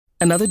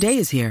Another day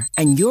is here,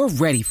 and you're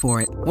ready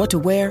for it. What to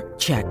wear?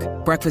 Check.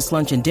 Breakfast,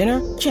 lunch, and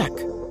dinner? Check.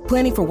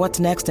 Planning for what's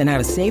next and how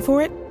to save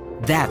for it?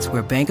 That's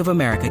where Bank of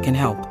America can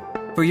help.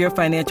 For your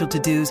financial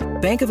to-dos,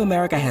 Bank of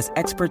America has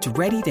experts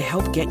ready to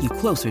help get you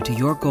closer to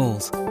your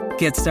goals.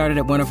 Get started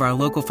at one of our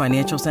local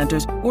financial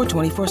centers or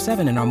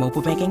 24/7 in our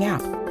mobile banking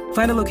app.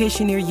 Find a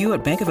location near you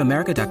at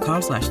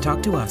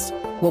bankofamerica.com/talktous.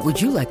 What would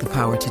you like the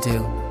power to do?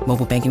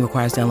 Mobile banking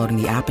requires downloading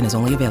the app and is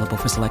only available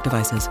for select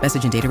devices.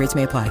 Message and data rates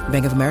may apply.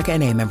 Bank of America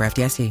N.A., member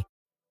FDIC.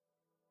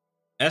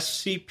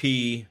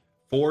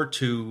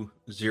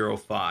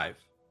 SCP-4205,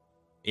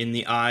 In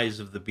the Eyes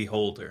of the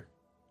Beholder.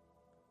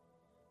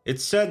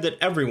 It's said that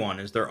everyone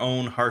is their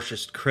own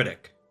harshest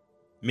critic,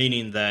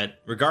 meaning that,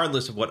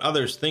 regardless of what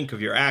others think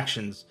of your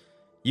actions,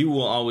 you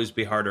will always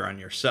be harder on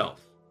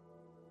yourself.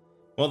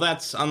 While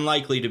that's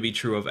unlikely to be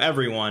true of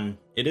everyone,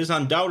 it is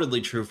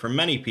undoubtedly true for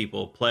many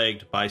people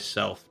plagued by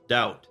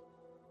self-doubt.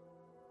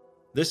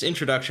 This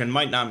introduction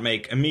might not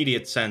make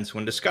immediate sense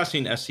when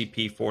discussing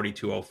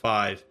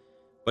SCP-4205,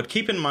 but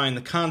keep in mind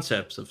the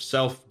concepts of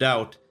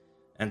self-doubt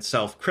and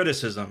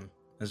self-criticism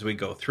as we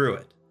go through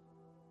it.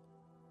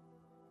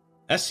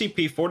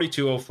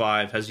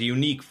 SCP-4205 has a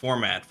unique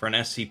format for an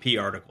SCP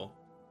article,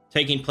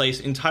 taking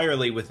place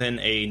entirely within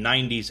a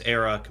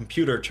 90s-era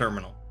computer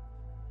terminal.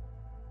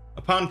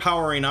 Upon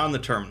powering on the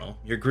terminal,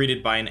 you're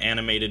greeted by an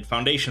animated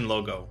Foundation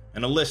logo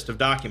and a list of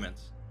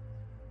documents.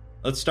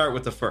 Let's start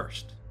with the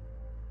first.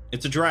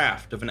 It's a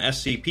draft of an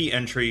SCP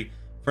entry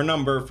for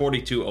number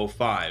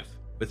 4205,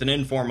 with an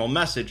informal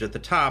message at the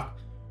top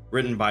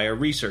written by a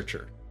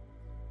researcher.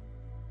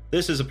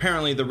 This is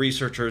apparently the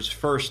researcher's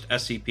first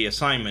SCP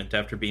assignment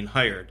after being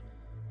hired,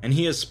 and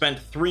he has spent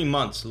 3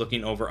 months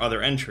looking over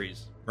other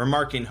entries,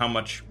 remarking how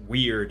much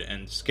weird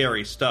and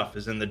scary stuff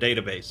is in the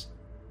database.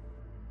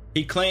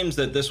 He claims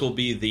that this will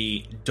be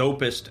the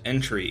dopest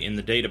entry in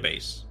the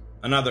database,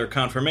 another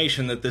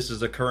confirmation that this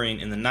is occurring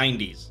in the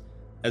 90s,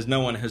 as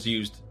no one has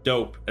used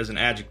dope as an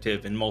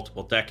adjective in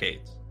multiple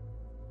decades.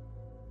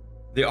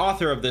 The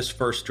author of this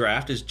first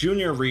draft is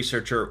junior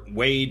researcher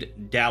Wade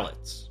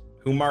Dalitz,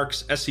 who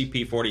marks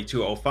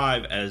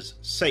SCP-4205 as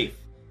safe,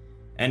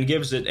 and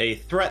gives it a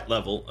threat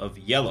level of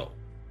yellow.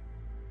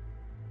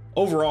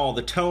 Overall,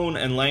 the tone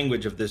and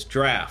language of this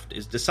draft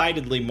is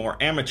decidedly more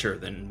amateur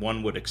than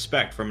one would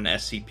expect from an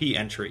SCP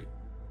entry,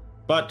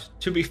 but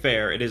to be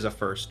fair, it is a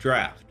first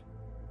draft.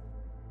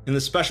 In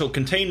the special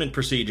containment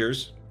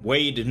procedures,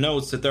 Wade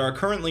notes that there are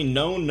currently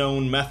no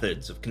known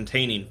methods of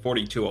containing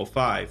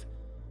 4205,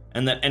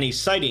 and that any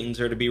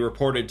sightings are to be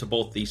reported to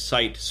both the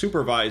site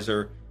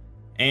supervisor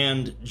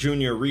and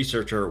junior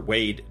researcher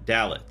Wade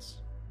Dalitz.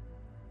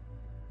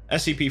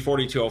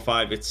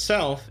 SCP-4205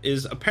 itself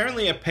is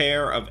apparently a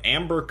pair of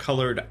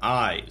amber-colored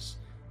eyes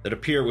that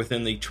appear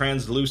within the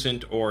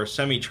translucent or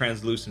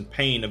semi-translucent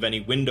pane of any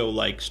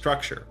window-like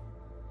structure.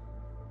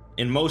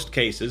 In most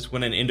cases,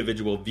 when an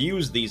individual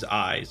views these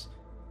eyes,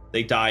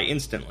 they die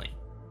instantly,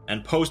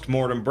 and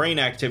post-mortem brain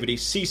activity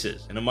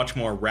ceases in a much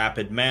more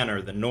rapid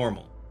manner than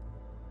normal.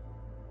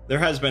 There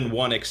has been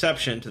one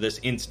exception to this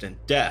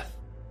instant death,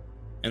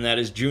 and that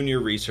is junior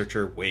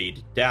researcher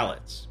Wade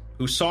Dalitz,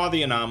 who saw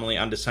the anomaly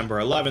on December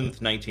 11th,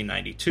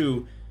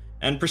 1992,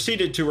 and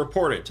proceeded to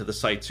report it to the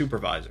site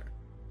supervisor.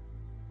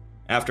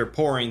 After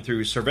poring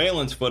through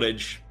surveillance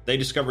footage, they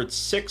discovered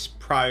 6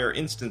 prior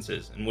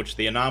instances in which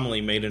the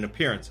anomaly made an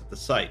appearance at the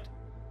site.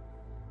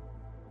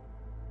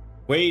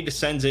 Wade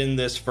sends in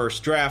this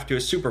first draft to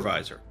his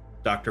supervisor,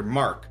 Dr.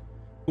 Mark,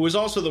 who was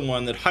also the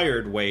one that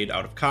hired Wade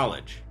out of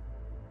college.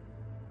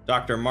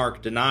 Dr.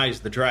 Mark denies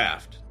the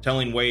draft,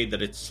 telling Wade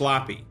that it's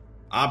sloppy,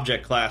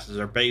 object classes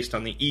are based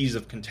on the ease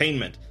of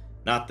containment,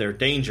 not their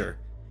danger,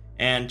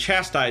 and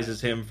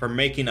chastises him for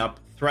making up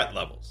threat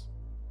levels.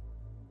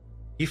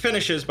 He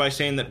finishes by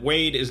saying that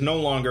Wade is no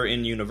longer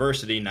in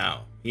university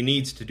now, he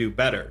needs to do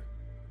better.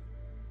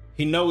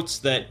 He notes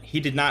that he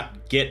did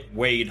not get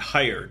Wade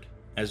hired,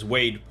 as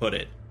Wade put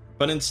it,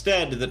 but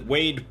instead that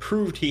Wade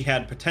proved he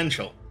had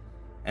potential,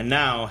 and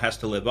now has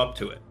to live up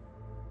to it.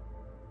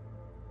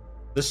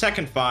 The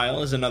second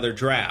file is another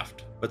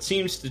draft, but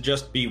seems to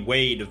just be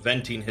Wade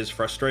venting his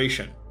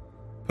frustration,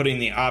 putting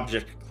the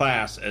object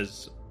class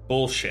as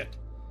bullshit,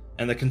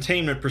 and the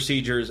containment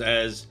procedures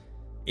as,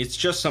 it's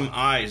just some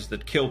eyes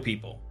that kill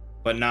people,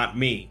 but not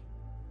me.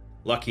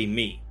 Lucky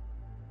me.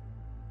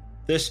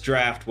 This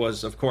draft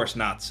was, of course,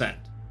 not sent.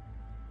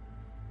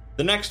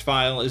 The next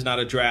file is not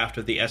a draft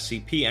of the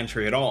SCP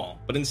entry at all,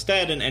 but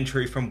instead an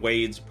entry from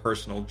Wade's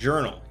personal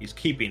journal he's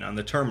keeping on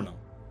the terminal.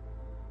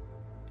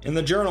 In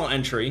the journal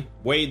entry,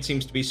 Wade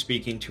seems to be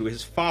speaking to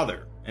his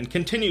father, and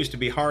continues to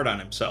be hard on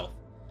himself,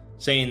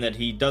 saying that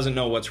he doesn't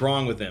know what's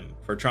wrong with him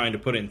for trying to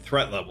put in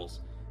threat levels,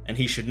 and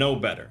he should know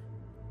better.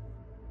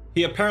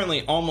 He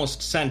apparently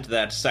almost sent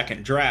that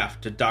second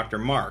draft to Dr.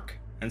 Mark,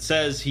 and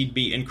says he'd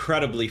be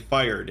incredibly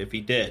fired if he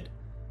did.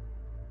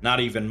 Not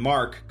even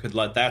Mark could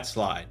let that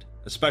slide,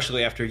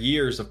 especially after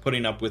years of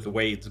putting up with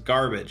Wade's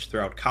garbage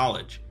throughout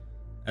college,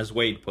 as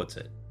Wade puts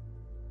it.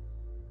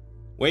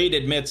 Wade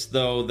admits,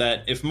 though,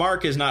 that if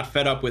Mark is not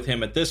fed up with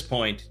him at this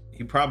point,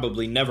 he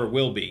probably never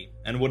will be,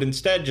 and would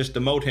instead just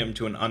demote him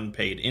to an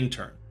unpaid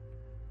intern.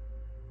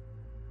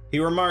 He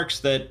remarks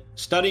that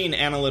studying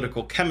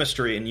analytical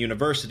chemistry in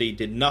university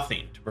did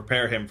nothing to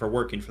prepare him for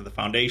working for the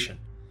Foundation,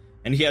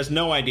 and he has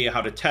no idea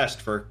how to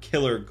test for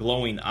killer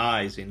glowing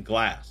eyes in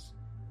glass.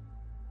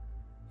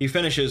 He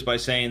finishes by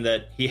saying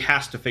that he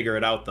has to figure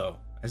it out though,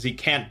 as he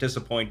can't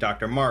disappoint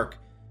Dr. Mark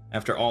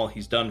after all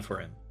he's done for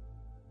him.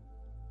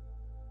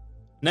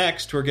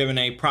 Next, we're given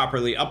a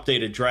properly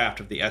updated draft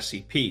of the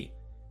SCP,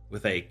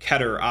 with a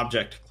Keter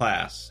object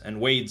class and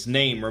Wade's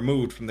name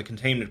removed from the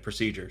containment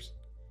procedures.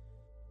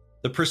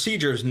 The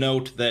procedures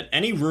note that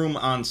any room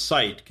on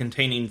site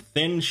containing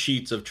thin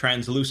sheets of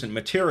translucent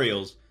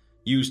materials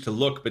used to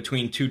look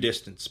between two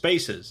distant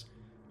spaces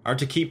are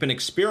to keep an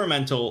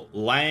experimental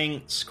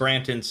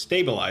Lang-Scranton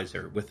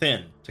stabilizer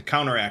within to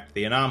counteract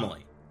the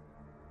anomaly.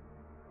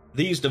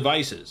 These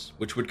devices,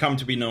 which would come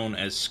to be known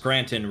as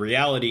Scranton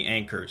reality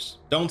anchors,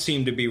 don't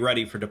seem to be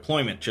ready for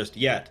deployment just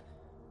yet,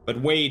 but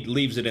Wade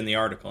leaves it in the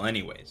article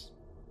anyways.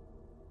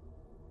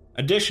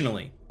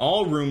 Additionally,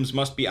 all rooms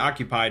must be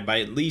occupied by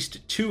at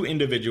least 2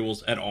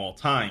 individuals at all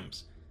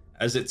times,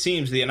 as it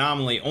seems the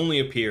anomaly only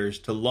appears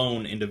to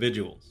lone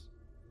individuals.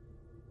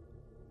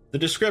 The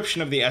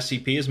description of the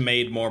SCP is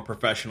made more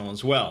professional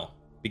as well,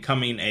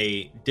 becoming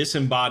a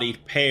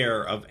disembodied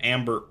pair of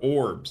amber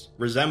orbs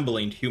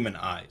resembling human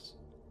eyes.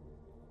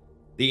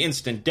 The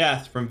instant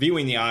death from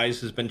viewing the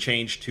eyes has been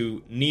changed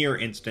to near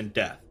instant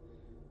death,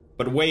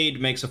 but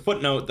Wade makes a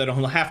footnote that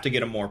he'll have to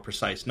get a more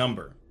precise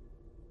number.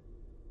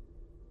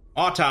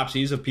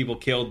 Autopsies of people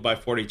killed by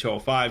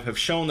 4205 have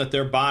shown that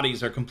their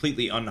bodies are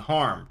completely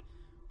unharmed,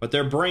 but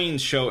their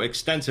brains show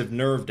extensive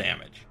nerve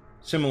damage,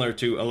 similar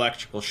to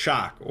electrical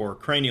shock or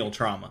cranial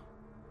trauma.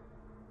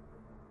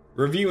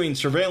 Reviewing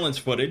surveillance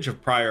footage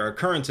of prior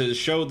occurrences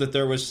showed that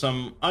there was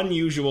some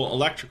unusual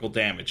electrical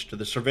damage to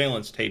the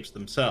surveillance tapes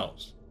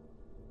themselves.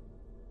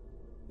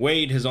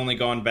 Wade has only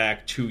gone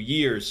back 2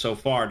 years so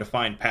far to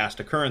find past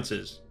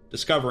occurrences,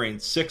 discovering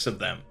 6 of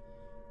them,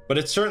 but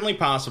it's certainly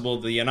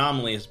possible the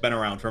anomaly has been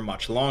around for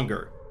much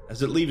longer,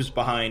 as it leaves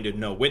behind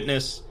no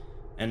witness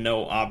and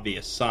no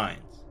obvious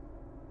signs.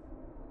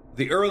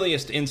 The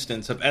earliest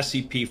instance of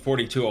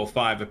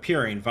SCP-4205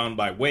 appearing found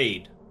by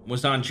Wade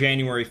was on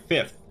January 5,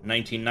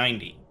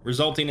 1990,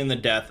 resulting in the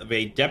death of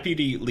a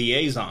deputy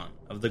liaison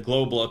of the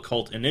Global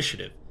Occult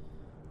Initiative,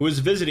 who was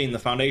visiting the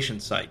Foundation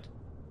site.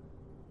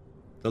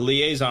 The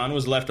liaison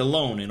was left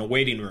alone in a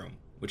waiting room,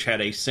 which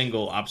had a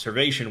single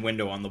observation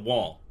window on the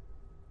wall.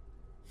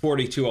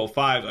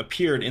 4205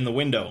 appeared in the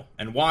window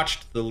and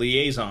watched the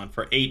liaison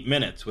for 8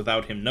 minutes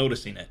without him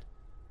noticing it.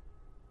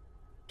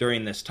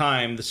 During this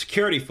time, the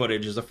security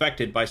footage is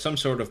affected by some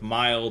sort of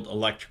mild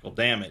electrical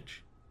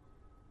damage.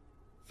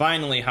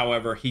 Finally,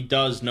 however, he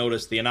does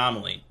notice the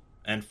anomaly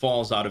and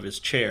falls out of his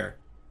chair,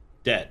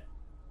 dead.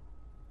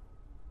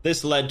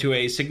 This led to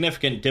a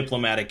significant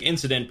diplomatic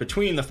incident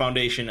between the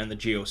Foundation and the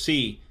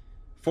GOC,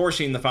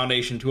 forcing the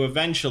Foundation to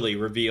eventually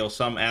reveal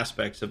some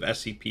aspects of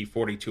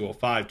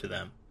SCP-4205 to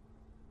them.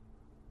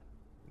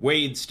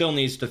 Wade still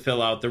needs to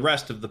fill out the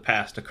rest of the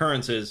past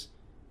occurrences,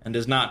 and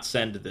does not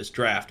send this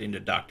draft into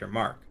Dr.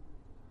 Mark.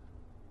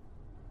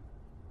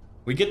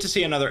 We get to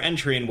see another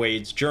entry in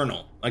Wade's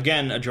journal,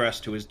 again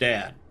addressed to his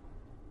dad.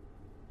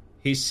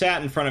 He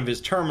sat in front of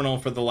his terminal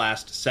for the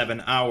last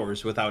 7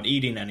 hours without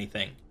eating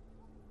anything.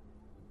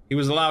 He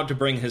was allowed to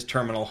bring his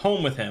terminal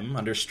home with him,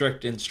 under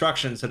strict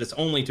instructions that it's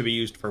only to be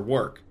used for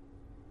work.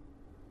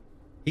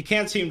 He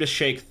can't seem to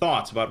shake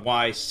thoughts about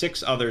why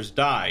 6 others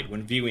died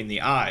when viewing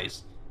the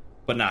eyes,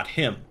 but not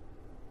him,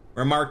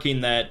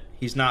 remarking that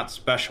he's not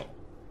special.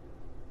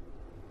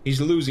 He's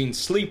losing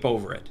sleep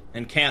over it,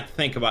 and can't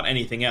think about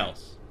anything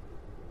else.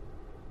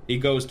 He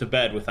goes to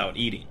bed without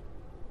eating.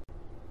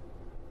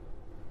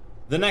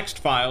 The next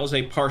file is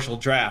a partial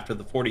draft of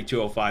the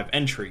 4205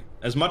 entry,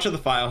 as much of the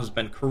file has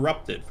been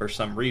corrupted for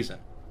some reason.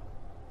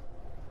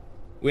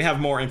 We have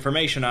more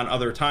information on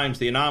other times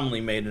the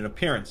anomaly made an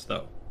appearance,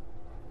 though.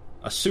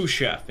 A sous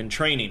chef in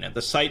training at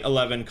the Site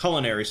 11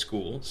 Culinary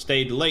School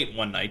stayed late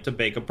one night to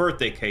bake a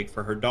birthday cake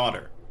for her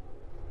daughter.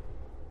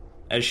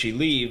 As she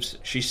leaves,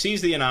 she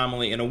sees the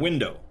anomaly in a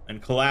window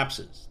and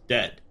collapses,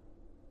 dead.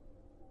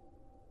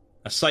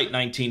 A Site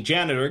 19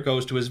 janitor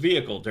goes to his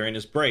vehicle during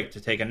his break to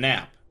take a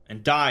nap,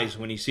 and dies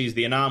when he sees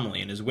the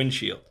anomaly in his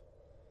windshield.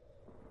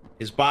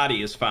 His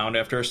body is found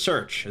after a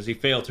search, as he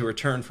failed to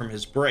return from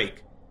his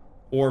break,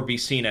 or be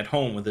seen at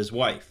home with his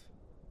wife.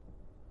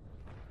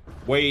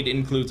 Wade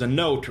includes a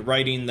note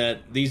writing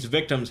that these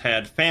victims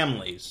had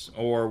families,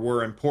 or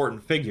were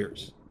important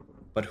figures,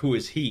 but who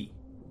is he?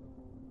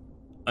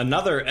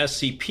 Another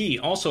SCP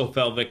also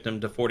fell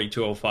victim to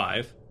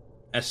 4205,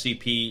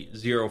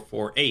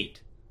 SCP-048,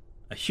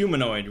 a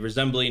humanoid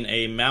resembling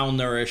a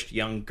malnourished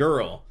young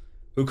girl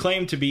who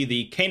claimed to be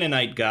the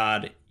Canaanite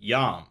god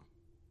Yam.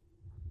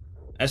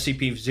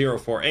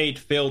 SCP-048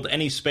 filled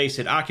any space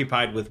it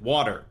occupied with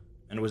water,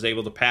 and was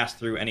able to pass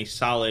through any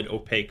solid,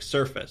 opaque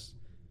surface.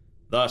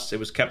 Thus, it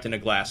was kept in a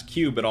glass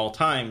cube at all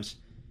times,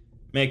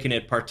 making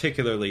it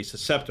particularly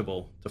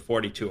susceptible to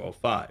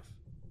 4205.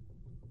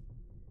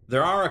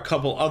 There are a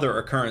couple other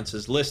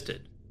occurrences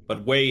listed,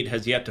 but Wade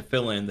has yet to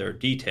fill in their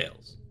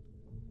details.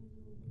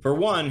 For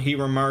one, he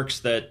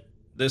remarks that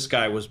this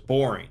guy was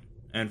boring,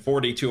 and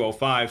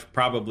 4205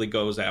 probably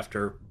goes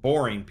after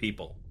boring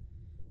people.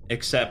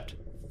 Except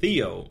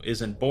Theo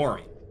isn't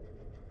boring.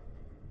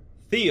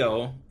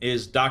 Theo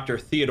is Dr.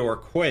 Theodore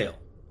Quayle,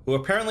 who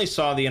apparently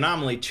saw the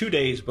anomaly 2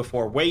 days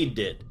before Wade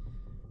did,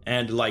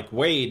 and like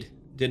Wade,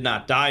 did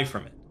not die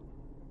from it.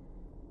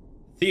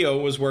 Theo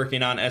was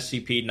working on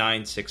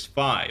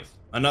SCP-4205,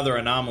 another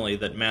anomaly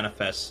that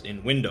manifests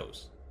in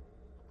Windows.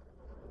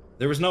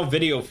 There was no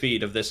video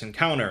feed of this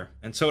encounter,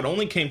 and so it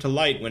only came to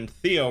light when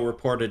Theo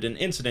reported an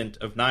incident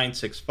of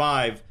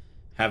 965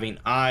 having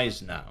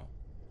eyes now.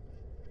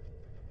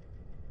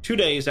 2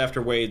 days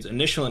after Wade's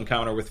initial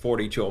encounter with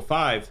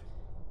 4205,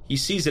 he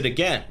sees it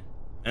again,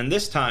 and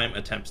this time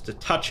attempts to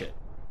touch it.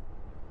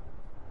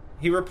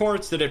 He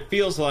reports that it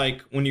feels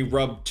like when you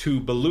rub two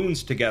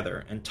balloons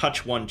together and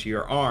touch one to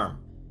your arm,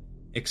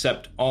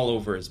 except all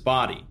over his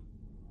body.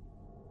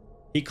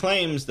 He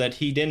claims that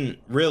he didn't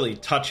really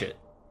touch it,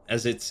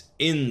 as it's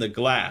in the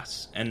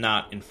glass and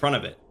not in front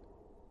of it.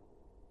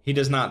 He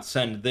does not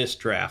send this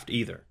draft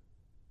either.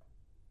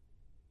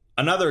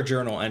 Another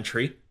journal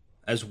entry,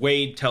 as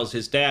Wade tells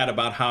his dad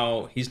about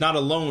how he's not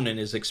alone in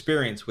his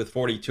experience with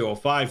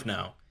 4205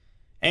 now,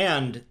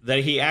 and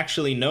that he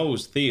actually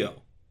knows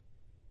Theo.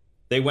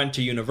 They went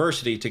to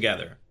university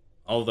together,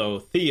 although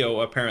Theo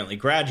apparently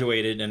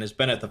graduated and has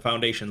been at the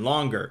Foundation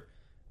longer,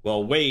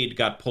 while Wade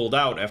got pulled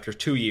out after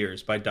 2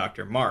 years by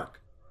Dr.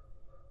 Mark.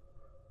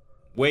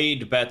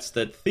 Wade bets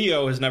that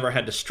Theo has never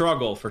had to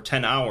struggle for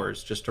 10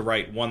 hours just to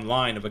write one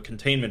line of a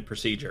containment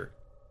procedure.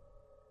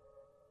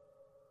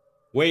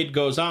 Wade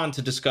goes on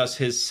to discuss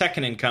his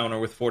second encounter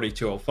with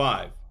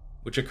 4205,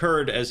 which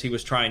occurred as he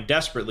was trying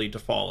desperately to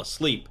fall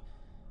asleep,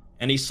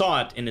 and he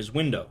saw it in his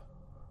window.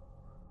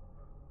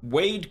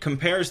 Wade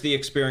compares the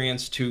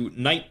experience to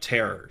night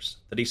terrors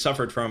that he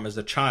suffered from as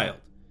a child,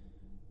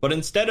 but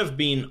instead of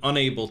being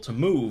unable to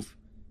move,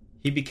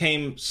 he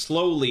became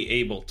slowly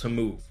able to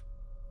move,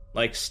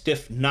 like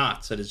stiff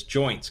knots at his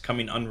joints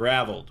coming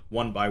unraveled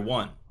one by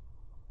one.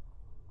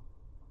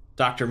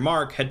 Dr.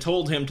 Mark had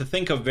told him to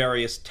think of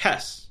various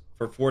tests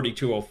for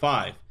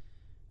 4205,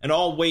 and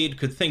all Wade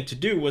could think to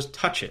do was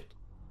touch it,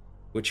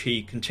 which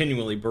he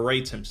continually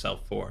berates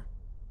himself for.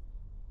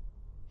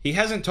 He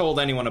hasn't told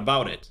anyone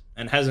about it,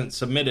 and hasn't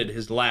submitted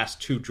his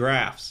last 2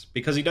 drafts,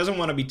 because he doesn't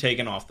want to be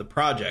taken off the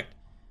project,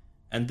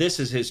 and this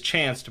is his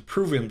chance to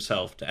prove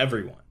himself to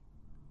everyone.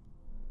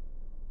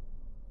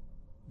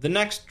 The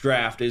next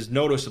draft is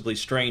noticeably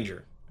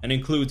stranger, and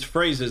includes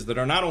phrases that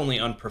are not only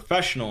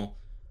unprofessional,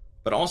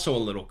 but also a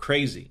little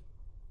crazy.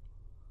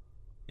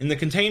 In the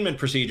containment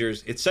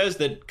procedures, it says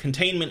that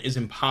containment is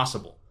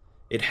impossible.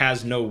 It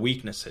has no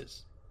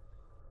weaknesses.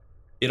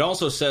 It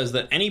also says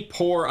that any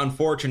poor,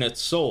 unfortunate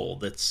soul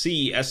that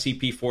see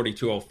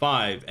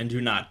SCP-4205 and do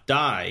not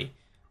die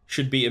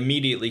should be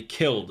immediately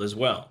killed as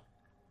well.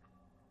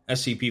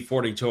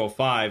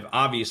 SCP-4205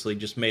 obviously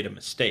just made a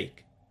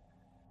mistake.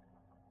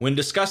 When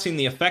discussing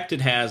the effect it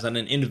has on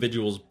an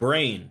individual's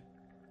brain,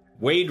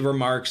 Wade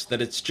remarks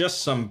that it's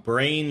just some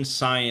brain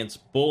science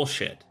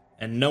bullshit,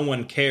 and no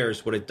one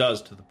cares what it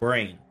does to the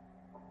brain.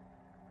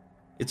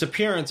 Its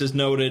appearance is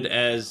noted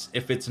as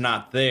if it's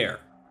not there,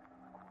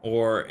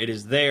 or it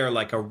is there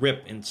like a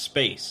rip in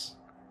space.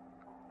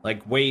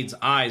 Like Wade's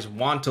eyes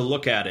want to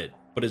look at it,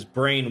 but his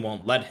brain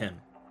won't let him.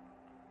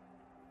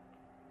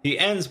 He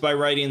ends by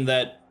writing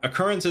that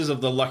occurrences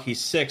of the Lucky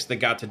Six that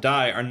got to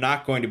die are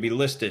not going to be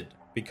listed,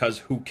 because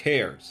who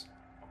cares?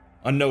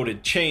 A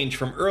noted change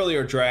from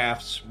earlier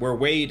drafts where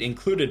Wade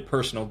included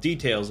personal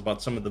details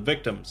about some of the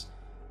victims,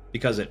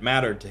 because it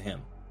mattered to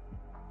him.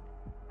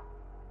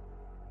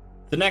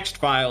 The next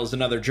file is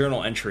another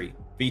journal entry,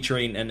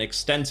 featuring an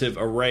extensive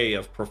array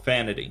of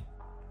profanity.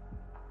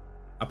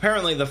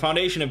 Apparently, the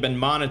Foundation have been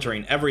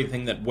monitoring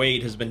everything that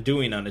Wade has been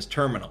doing on his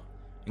terminal,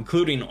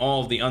 including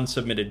all of the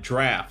unsubmitted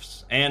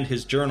drafts and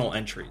his journal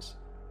entries.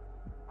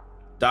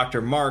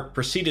 Dr. Mark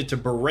proceeded to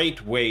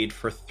berate Wade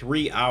for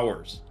 3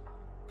 hours,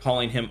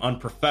 calling him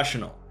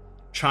unprofessional,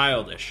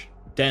 childish,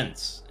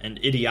 dense, and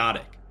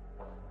idiotic.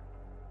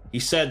 He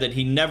said that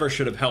he never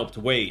should have helped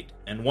Wade,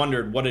 and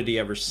wondered what did he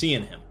ever see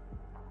in him.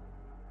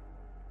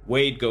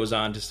 Wade goes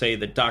on to say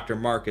that Dr.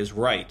 Mark is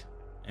right,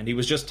 and he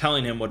was just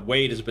telling him what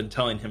Wade has been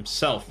telling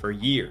himself for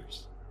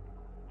years.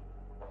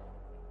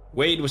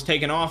 Wade was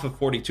taken off of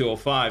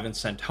 4205 and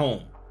sent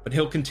home, but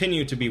he'll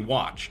continue to be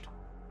watched.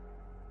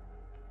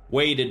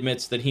 Wade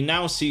admits that he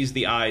now sees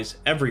the eyes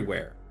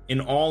everywhere,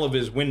 in all of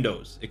his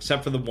windows,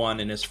 except for the one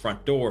in his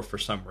front door for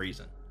some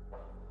reason.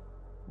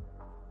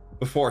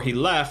 Before he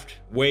left,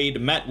 Wade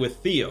met with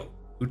Theo,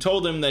 who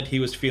told him that he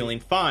was feeling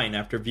fine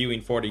after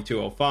viewing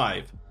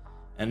 4205,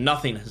 and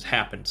nothing has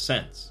happened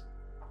since.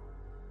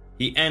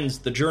 He ends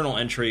the journal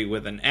entry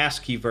with an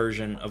ASCII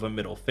version of a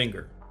middle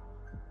finger.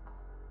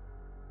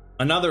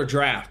 Another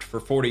draft for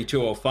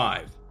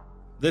 4205,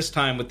 this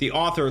time with the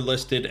author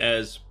listed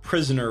as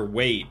Prisoner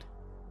Wade.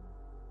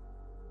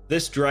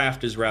 This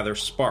draft is rather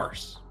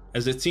sparse,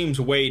 as it seems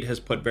Wade has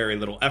put very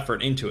little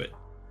effort into it,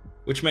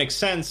 which makes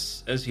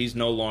sense as he's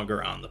no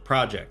longer on the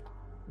project.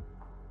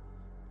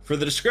 For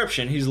the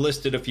description, he's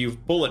listed a few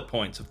bullet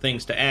points of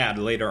things to add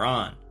later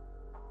on.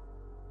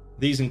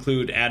 These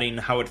include adding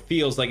how it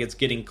feels like it's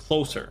getting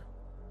closer,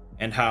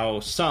 and how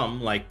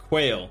some, like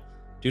Quail,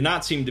 do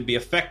not seem to be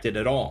affected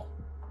at all.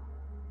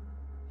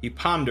 He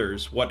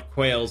ponders what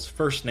Quail's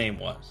first name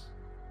was.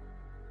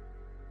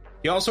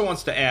 He also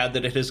wants to add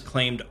that it has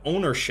claimed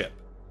ownership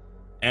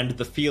and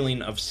the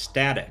feeling of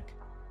static.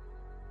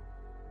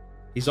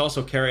 He's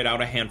also carried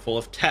out a handful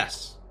of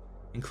tests,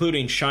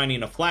 including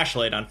shining a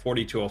flashlight on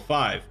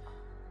 4205,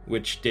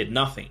 which did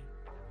nothing,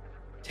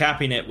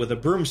 tapping it with a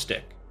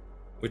broomstick,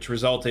 which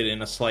resulted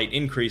in a slight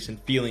increase in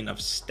feeling of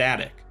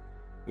static,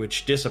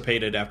 which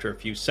dissipated after a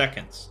few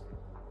seconds,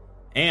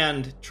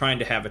 and trying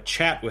to have a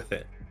chat with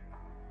it.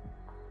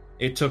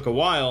 It took a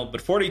while,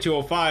 but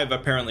 4205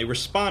 apparently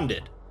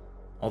responded,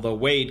 although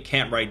Wade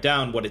can't write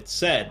down what it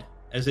said,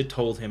 as it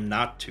told him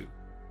not to.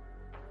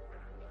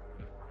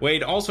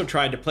 Wade also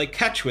tried to play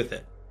catch with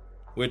it,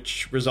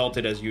 which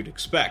resulted as you'd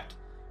expect,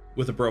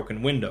 with a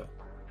broken window.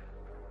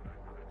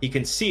 He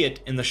can see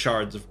it in the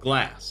shards of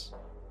glass.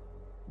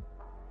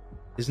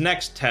 His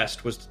next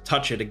test was to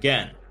touch it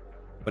again,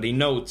 but he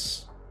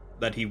notes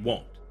that he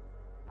won't.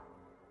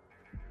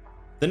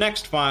 The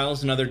next file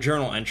is another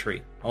journal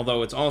entry,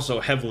 although it's also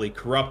heavily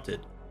corrupted.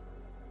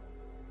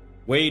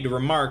 Wade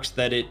remarks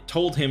that it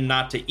told him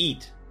not to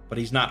eat, but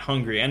he's not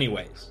hungry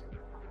anyways.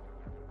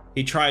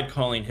 He tried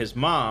calling his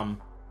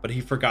mom, but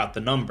he forgot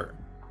the number.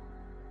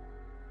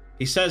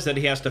 He says that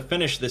he has to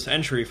finish this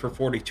entry for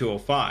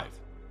 4205.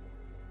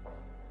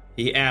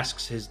 He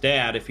asks his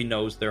dad if he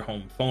knows their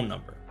home phone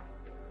number.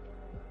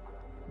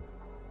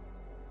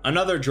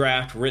 Another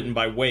draft written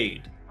by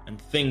Wade,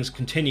 and things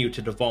continue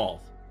to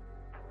devolve.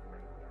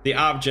 The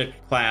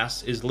object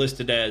class is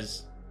listed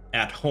as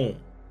at home,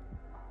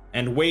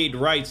 and Wade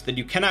writes that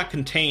you cannot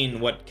contain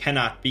what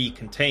cannot be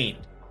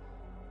contained.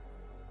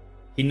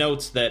 He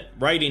notes that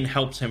writing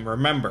helps him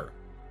remember,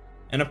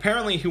 and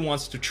apparently he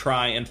wants to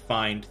try and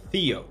find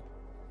Theo.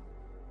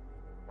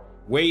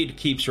 Wade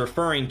keeps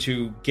referring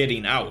to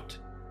getting out,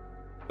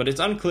 but it's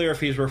unclear if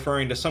he's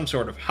referring to some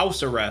sort of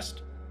house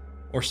arrest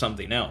or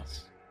something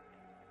else.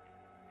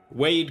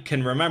 Wade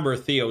can remember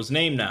Theo's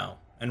name now,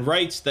 and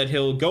writes that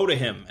he'll go to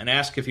him and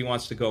ask if he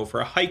wants to go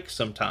for a hike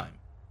sometime.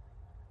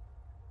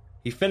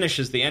 He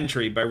finishes the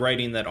entry by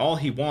writing that all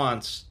he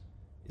wants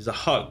is a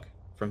hug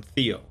from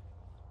Theo.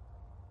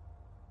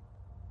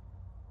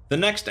 The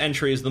next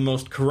entry is the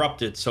most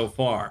corrupted so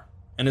far,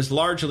 and is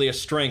largely a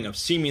string of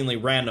seemingly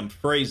random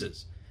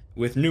phrases,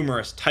 with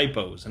numerous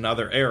typos and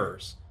other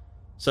errors,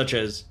 such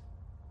as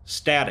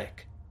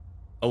static,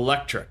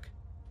 electric,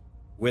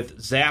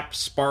 with zap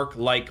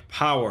spark-like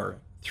power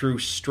through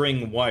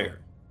string wire.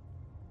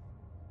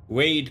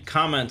 Wade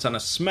comments on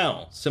a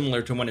smell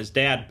similar to when his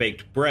dad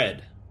baked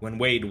bread when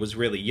Wade was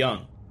really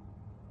young.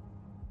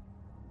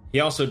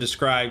 He also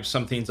describes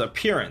something's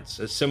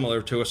appearance as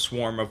similar to a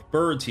swarm of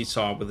birds he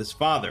saw with his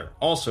father,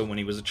 also when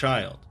he was a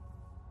child.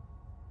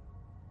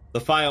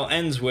 The file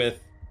ends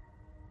with,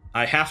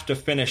 "I have to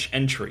finish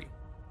entry.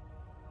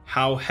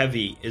 How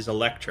heavy is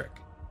electric?"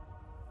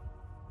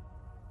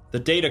 The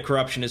data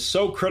corruption is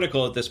so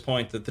critical at this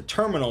point that the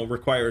terminal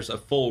requires a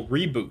full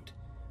reboot,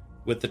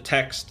 with the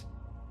text,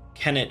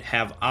 "Can it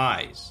have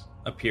eyes?"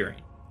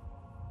 appearing.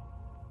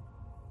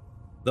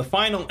 The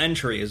final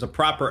entry is a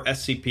proper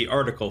SCP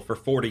article for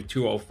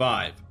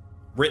 4205,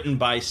 written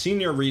by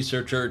senior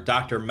researcher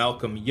Dr.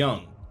 Malcolm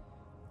Young,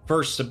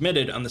 first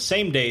submitted on the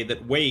same day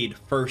that Wade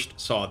first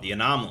saw the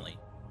anomaly.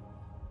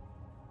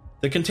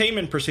 The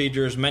containment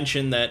procedures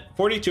mention that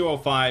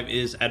 4205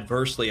 is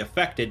adversely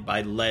affected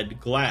by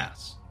lead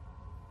glass.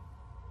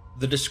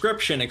 The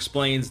description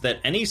explains that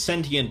any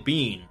sentient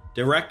being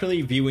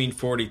directly viewing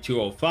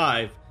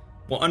 4205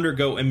 will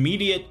undergo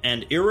immediate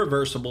and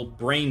irreversible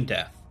brain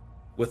death,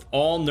 with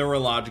all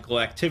neurological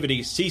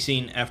activity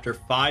ceasing after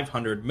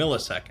 500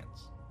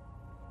 milliseconds.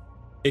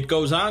 It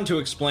goes on to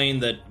explain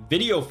that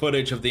video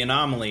footage of the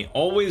anomaly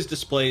always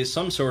displays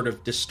some sort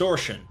of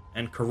distortion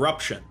and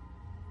corruption,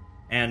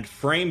 and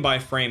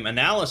frame-by-frame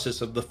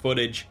analysis of the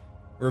footage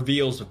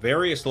reveals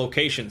various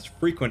locations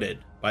frequented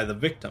by the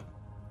victim.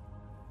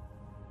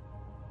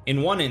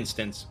 In one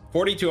instance,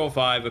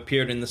 4205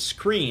 appeared in the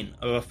screen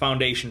of a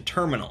Foundation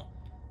terminal,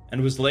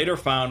 and was later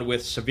found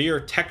with severe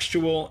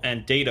textual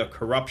and data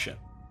corruption.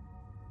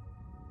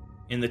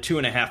 In the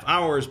 2.5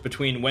 hours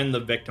between when the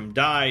victim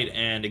died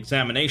and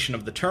examination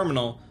of the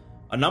terminal,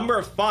 a number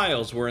of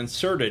files were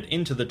inserted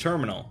into the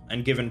terminal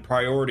and given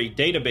priority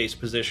database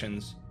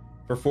positions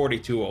for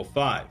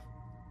 4205.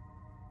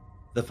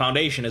 The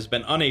Foundation has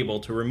been unable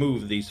to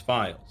remove these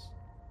files.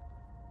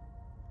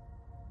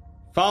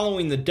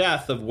 Following the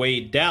death of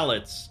Wade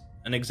Dalitz,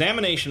 an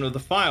examination of the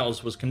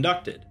files was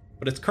conducted,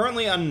 but it's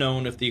currently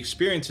unknown if the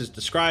experiences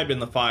described in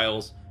the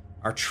files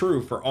are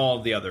true for all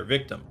of the other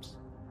victims.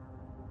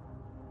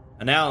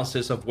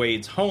 Analysis of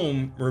Wade's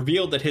home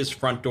revealed that his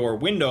front door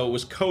window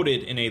was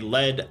coated in a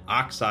lead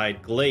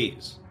oxide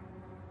glaze.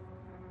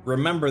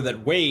 remember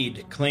that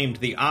Wade claimed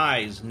the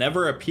eyes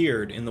never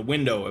appeared in the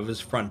window of his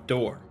front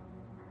door.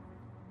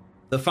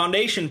 The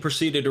Foundation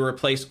proceeded to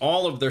replace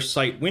all of their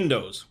site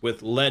windows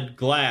with lead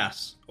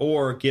glass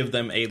or give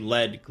them a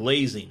lead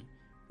glazing,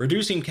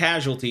 reducing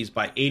casualties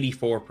by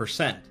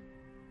 84%.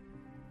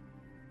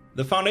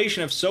 The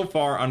Foundation have so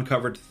far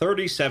uncovered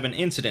 37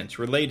 incidents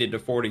related to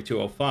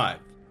 4205,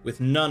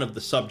 with none of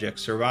the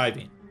subjects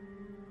surviving.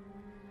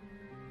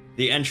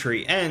 The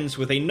entry ends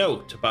with a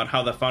note about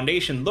how the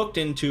Foundation looked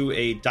into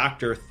a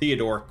Dr.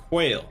 Theodore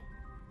Quayle,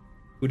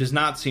 who does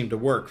not seem to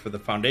work for the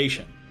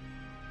Foundation.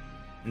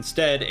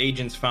 Instead,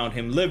 agents found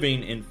him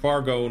living in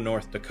Fargo,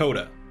 North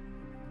Dakota.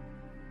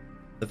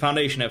 The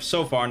Foundation have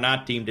so far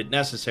not deemed it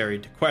necessary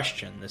to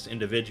question this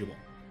individual.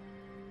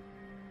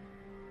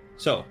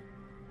 So,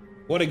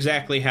 what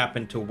exactly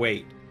happened to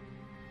Wade?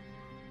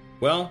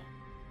 Well,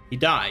 he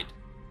died,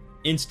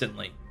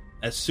 instantly,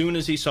 as soon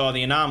as he saw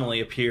the anomaly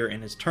appear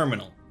in his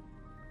terminal.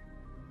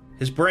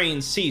 His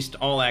brain ceased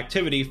all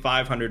activity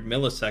 500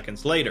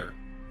 milliseconds later,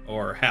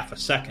 or half a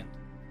second.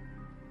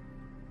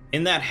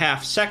 In that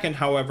half second,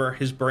 however,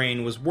 his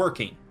brain was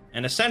working,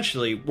 and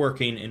essentially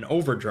working in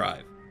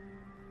overdrive.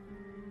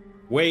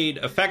 Wade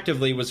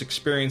effectively was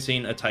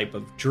experiencing a type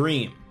of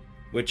dream,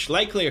 which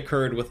likely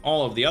occurred with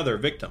all of the other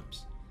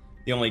victims.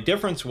 The only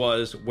difference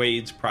was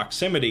Wade's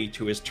proximity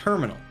to his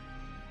terminal,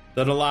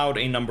 that allowed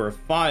a number of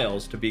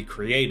files to be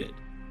created.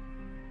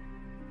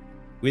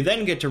 We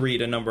then get to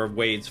read a number of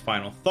Wade's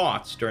final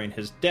thoughts during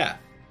his death,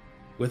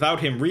 without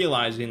him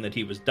realizing that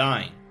he was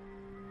dying.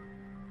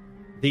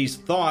 These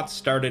thoughts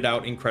started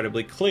out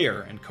incredibly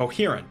clear and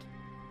coherent,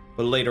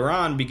 but later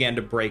on began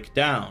to break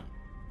down,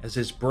 as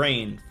his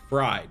brain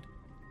fried.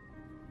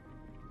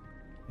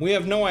 We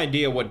have no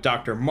idea what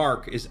Dr.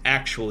 Mark is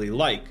actually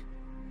like,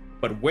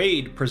 but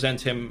Wade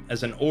presents him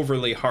as an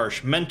overly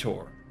harsh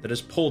mentor that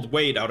has pulled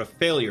Wade out of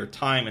failure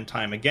time and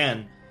time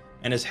again,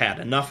 and has had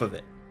enough of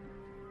it.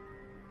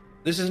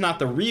 This is not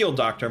the real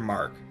Dr.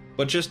 Mark,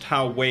 but just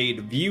how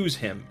Wade views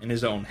him in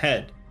his own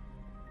head.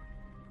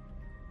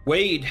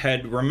 Wade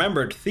had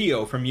remembered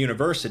Theo from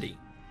university,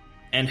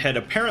 and had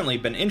apparently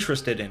been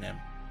interested in him,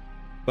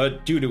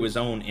 but due to his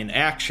own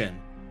inaction,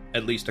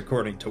 at least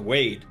according to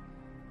Wade,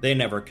 they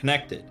never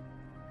connected.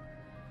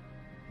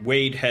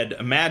 Wade had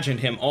imagined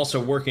him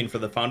also working for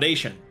the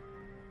Foundation,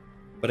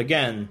 but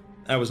again,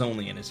 that was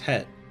only in his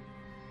head.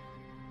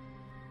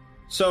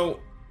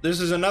 So, this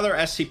is another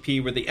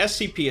SCP where the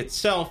SCP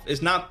itself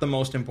is not the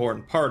most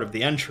important part of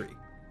the entry.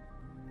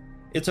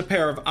 It's a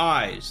pair of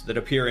eyes that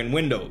appear in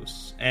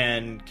windows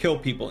and kill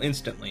people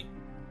instantly.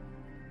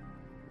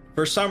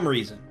 For some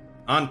reason,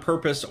 on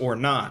purpose or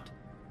not,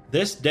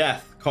 this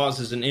death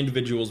causes an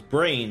individual's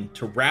brain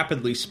to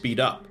rapidly speed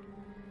up,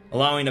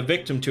 allowing a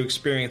victim to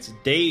experience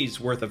days'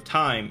 worth of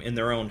time in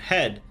their own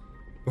head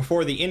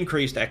before the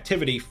increased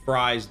activity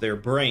fries their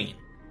brain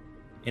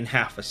in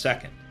half a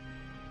second.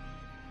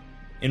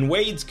 In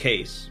Wade's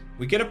case,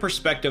 we get a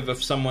perspective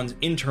of someone's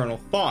internal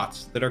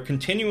thoughts that are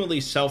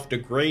continually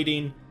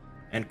self-degrading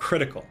and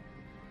critical.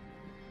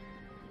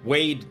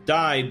 Wade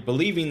died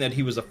believing that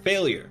he was a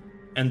failure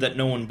and that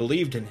no one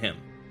believed in him,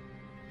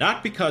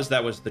 not because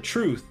that was the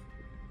truth,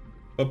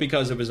 but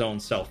because of his own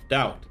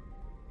self-doubt.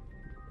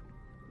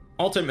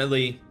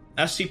 Ultimately,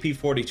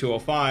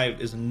 SCP-4205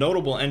 is a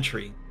notable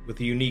entry with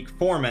a unique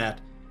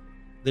format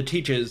that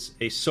teaches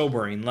a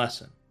sobering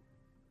lesson.